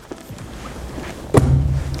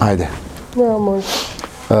 Ajde. Ja, može.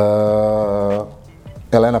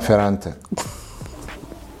 Elena Ferrante.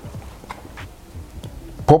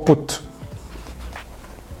 Poput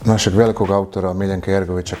našeg velikog autora Miljenka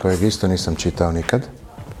Jergovića, kojeg isto nisam čitao nikad.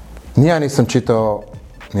 Ni ja nisam čitao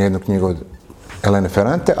nijednu knjigu od Elene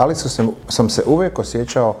Ferrante, ali sam se uvijek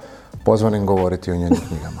osjećao pozvanim govoriti o njenim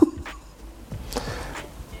knjigama.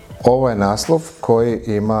 Ovo je naslov koji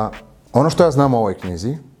ima, ono što ja znam o ovoj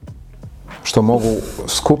knjizi, što mogu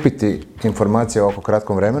skupiti informacije oko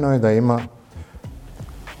kratkom vremenu, je da ima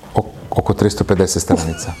oko 350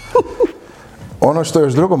 stranica. Ono što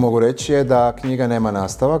još drugo mogu reći je da knjiga nema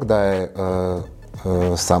nastavak, da je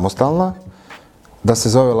samostalna, da se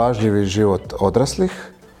zove Lažljivi život odraslih.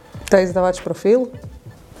 Da je izdavač Profil.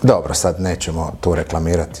 Dobro, sad nećemo tu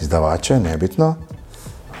reklamirati izdavače, nebitno.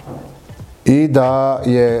 I da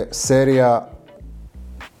je serija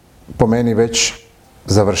po meni već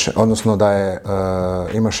završena, odnosno da je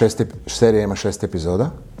serija ima 6 epizoda.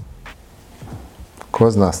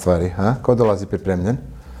 Ko zna stvari, ha? Ko dolazi pripremljen?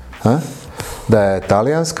 Ha? Da je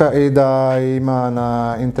talijanska i da ima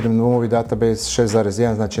na Internet Movie Database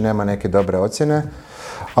 6,1, znači nema neke dobre ocjene,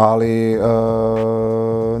 ali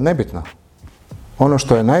nebitno. ono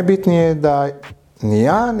što je najbitnije je da ni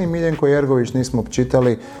ja, ni Miljenko Jergović nismo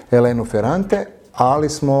čitali Elenu Ferrante, ali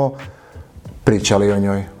smo pričali o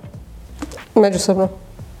njoj. Međusobno?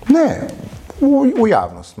 Ne, u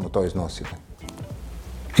javnost smo to iznosili.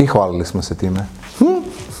 I hvalili smo se time.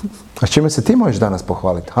 A s čime se ti možeš danas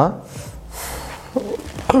pohvaliti, ha?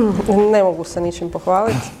 Ne mogu se ničim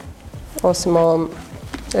pohvaliti, osim ovom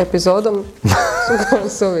epizodom,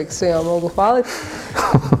 se uvijek svima mogu hvaliti.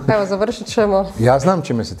 Evo, završit ćemo. Ja znam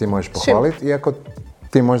čime se ti možeš pohvaliti, iako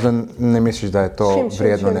ti možda ne misliš da je to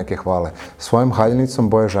vrijedno neke hvale. Svojom haljenicom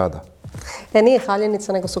boje žada. Nije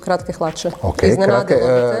haljenica, nego su kratke hlače. Ok,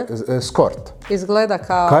 skort. Izgleda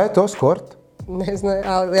kao... Kaj je to skort? Ne znam,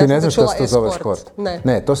 ali ti ne znaš što se to zove skort?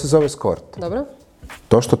 Ne, to se zove skort. Dobro.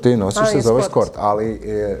 To što ti nosiš se zove skort, ali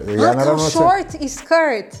ja naravno... Kao short i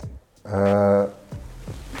skirt.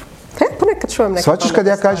 Ponekad čujem neke... Svačiš kad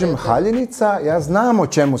ja kažem haljenica, ja znam o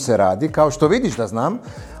čemu se radi, kao što vidiš da znam.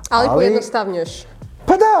 Ali pojednostavnjuješ.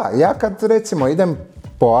 Pa da, ja kad recimo idem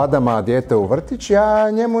po Adama dijete u vrtić,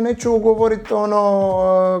 ja njemu neću govoriti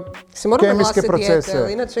kemijske procese. Dijete,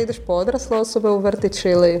 ali inače ideš po odrasle osobe u vrtić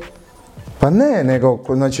ili... Pa ne, nego,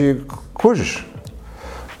 znači, kužiš.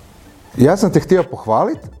 Ja sam te htio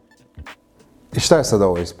pohvaliti i šta je sad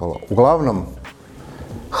ovo ispalo? Uglavnom,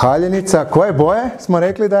 haljenica, koje boje smo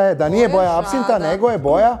rekli da je? Da nije boja apsinta, nego je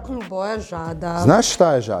boja... Boja žada. Znaš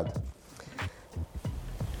šta je žad?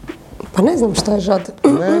 Pa ne znam šta je žad.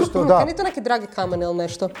 Nešto, da. Kaj nije to neki dragi kamen ili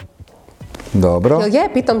nešto? Dobro. Jel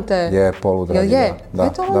je, pitam te? Je, poludragi, Jel je? da.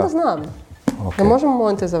 To onda znam. Okay. Da možemo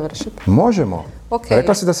molim te završiti? Možemo. Okay.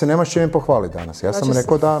 Rekla si da se nemaš čime pohvaliti danas. Ja sam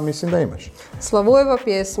rekao da mislim da imaš. Slavujeva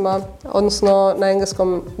pjesma, odnosno na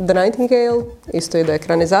engleskom The Nightingale, isto ide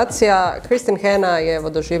ekranizacija. Kristin Hanna je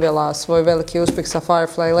doživjela svoj veliki uspjeh sa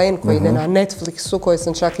Firefly Lane koji ide na Netflixu, koji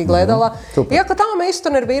sam čak i gledala. Iako tamo me isto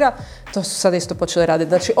nervira, to su sad isto počeli raditi.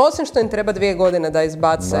 Znači, osim što im treba 2 godine da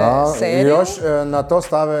izbace seriju. I još na to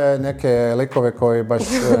stave neke likove koji baš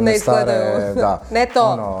ne stare... Da. Ne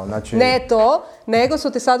to, ne to. Nego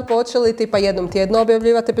su ti sad počeli tipa jednom tjedno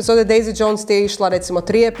objavljivati epizode. Daisy Jones ti je išla recimo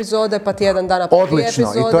 3 epizode, pa tjedan dana po 2 epizode.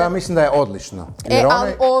 Odlično, i to ja mislim da je odlično.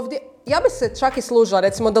 Ali ovdje, ja bi se čak i služila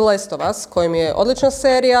recimo The Last of Us, kojim je odlična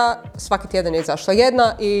serija, svaki tjedan je izašla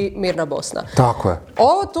jedna i Mirna Bosna. Tako je.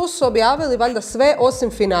 Ovo tu su objavili valjda sve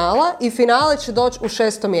osim finala i finale će doći u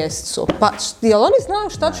 6. mjesecu. Pa jel oni znaju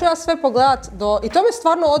šta ću ja sve pogledat i to me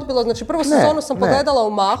stvarno odbilo, znači prvu sezonu sam pogledala u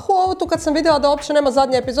mahu, ovo tu kad sam vidjela da uopće nema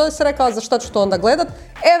zadnje epizode sam rekla za šta ću to onda gledat,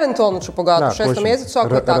 eventualno ću pogledat u 6. mjesecu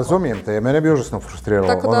ako je tako. Razumijem te, mene bi užasno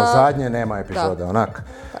frustriralo, zadnje nema epizode, onak.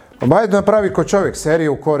 Bajde napravi ko čovjek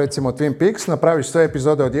seriju, ko recimo Twin Peaks, napraviš sve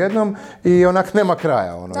epizode odjednom i onak nema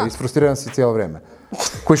kraja, isfrustriran si cijelo vrijeme.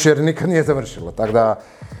 Kuš jer nikad nije završilo, tako da...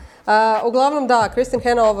 Uglavnom da, Kristin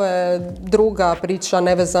Hanna, ovo je druga priča,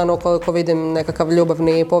 nevezano koliko vidim nekakav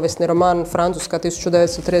ljubavni povijesni roman, Francuska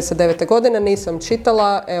 1939. godine, nisam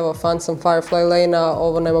čitala, evo fan sam Firefly Lane-a,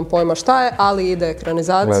 ovo nemam pojma šta je, ali ide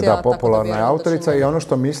ekranizacija. Da, popularna je autorica i ono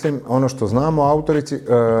što mislim, ono što znamo o autorici,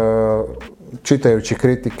 čitajući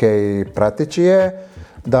kritike i prateći je,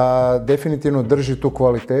 da definitivno drži tu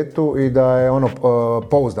kvalitetu i da je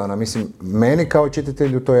pouzdana. Mislim, meni kao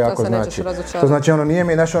čitatelju to jako znači. To znači nije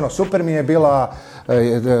mi, super mi je bila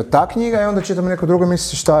ta knjiga i onda čitam neko drugo i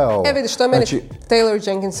mislim šta je ovo. Vidiš, to je meni Taylor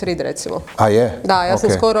Jenkins Reid recimo. A je? Da, ja sam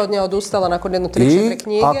skoro od nje odustala nakon 1-3-4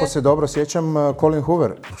 knjige. I ako se dobro sjećam, Colin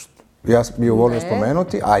Hoover, ja bi ju volio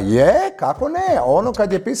spomenuti, a je, kako ne,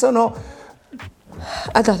 kad je pisano...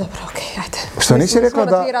 A da, dobro, okej, ajde. Što nisi rekla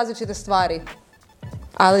da... Dvije različite stvari.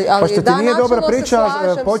 Ali pa što ti nije dobra priča,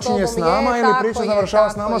 počinje s nama ili priča završava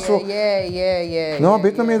s nama su... No,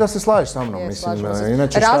 bitno mi je da se slažeš sa mnom, mislim,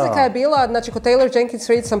 inače šta... Razlika je bila, znači kod Taylor Jenkins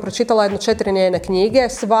Reid sam pročitala 4 njene knjige,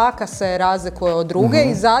 svaka se razlikuje od druge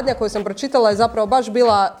i zadnja koju sam pročitala je zapravo baš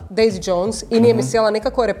bila Daisy Jones i nije mi sjela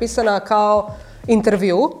nikako jer je pisana kao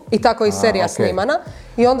intervju i tako i serija snimana.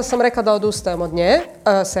 I onda sam rekla da odustajem od nje,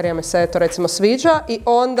 serija mi se to recimo sviđa i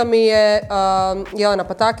onda mi je Jelena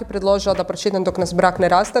Pataki predložila da pročitam Dok nas brak ne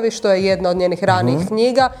rastavi, što je jedna od njenih ranijih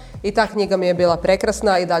knjiga i ta knjiga mi je bila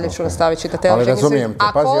prekrasna i dalje ću nastaviti čitati. Ali razumijem te,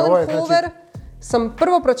 pazi, ovo je Hoover, sam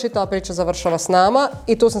prvo pročitala Priča završava s nama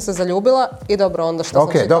i tu sam se zaljubila i dobro onda što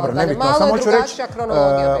sam čitala. Dobro, nebitno, samo ću reći,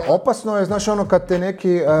 opasno je, znaš kad te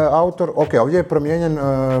neki autor, ovdje je promijenjen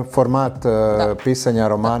format pisanja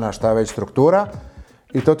romana, šta je već struktura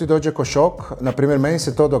i to ti dođe ko šok. Naprimjer, meni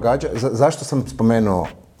se to događa, zašto sam spomenuo,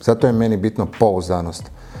 zato je meni bitno pouzdanost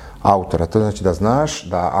autora. To znači da znaš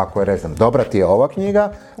da ako je, recimo, dobra ti je ova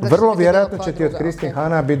knjiga, vrlo vjerojatno će ti od Kristin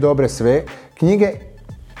Hanna biti dobre sve knjige.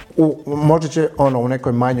 Možda će u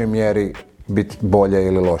nekoj manjoj mjeri biti bolje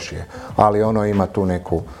ili lošije. Ali ono ima tu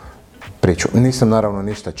neku priču. Nisam naravno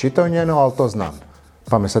ništa čitao njeno, ali to znam.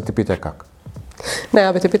 Pa me sad ti pitaj kako. Ne,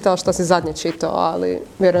 ja bih te pitala šta si zadnje čitao, ali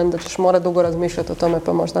vjerujem da ćeš morati dugo razmišljati o tome,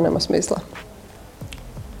 pa možda nema smisla.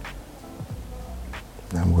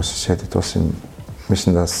 Ne mogu se sjetiti, osim,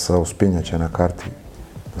 mislim da sa uspinjače na karti,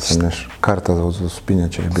 da sam karta za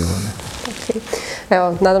uspinjače je bilo, ne. Okay.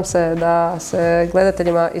 Evo, nadam se da se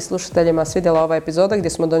gledateljima i slušateljima svidjela ova epizoda gdje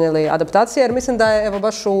smo donijeli adaptacije, jer mislim da je evo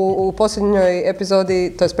baš u posljednjoj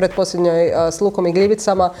epizodi, to je pretposljednjoj s Lukom i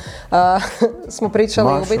Gljivicama, smo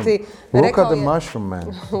pričali u biti... Luka the Mushroom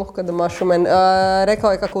Man. Luka the Mushroom Man.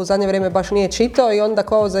 Rekao je kako u zadnje vrijeme baš nije čitao i onda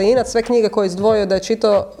kao za inat sve knjige koje je izdvojio da je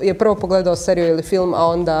čitao je prvo pogledao seriju ili film, a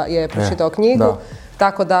onda je pročitao knjigu. Da.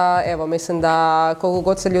 Tako da, evo, mislim da koliko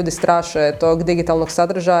god se ljudi straše tog digitalnog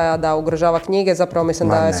sadržaja, da ugrožava knjige, zapravo mislim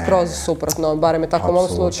da je skroz suprotno, barem je tako u mom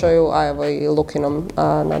slučaju, a evo i Lukinom,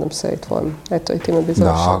 a nadam se i tvojom. Eto, i time bi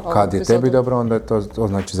završila. Da, kad je tebi dobro, onda to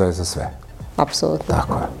znači za sve. Apsolutno.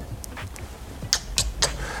 Tako je.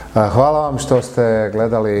 Hvala vam što ste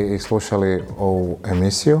gledali i slušali ovu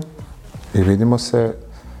emisiju i vidimo se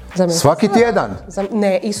svaki tjedan.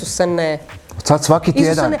 Ne, Isuse, ne. Sad svaki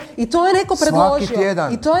tjedan. I to je neko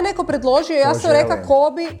predložio. Ja sam rekla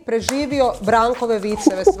ko bi preživio Brankove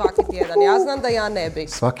viceve svaki tjedan. Ja znam da ja ne bi.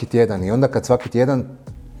 Svaki tjedan. I onda kad svaki tjedan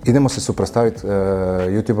idemo se suprotstaviti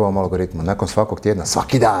YouTube-ovom algoritmu. Nakon svakog tjedna,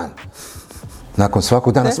 svaki dan. Nakon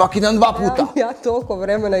svakog dana, svaki dan 2 puta. Ja toliko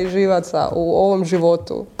vremena i živaca u ovom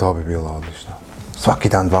životu. To bi bilo odlično. Svaki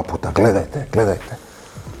dan 2 puta. Gledajte.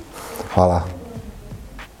 Hvala.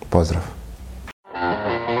 Pozdrav.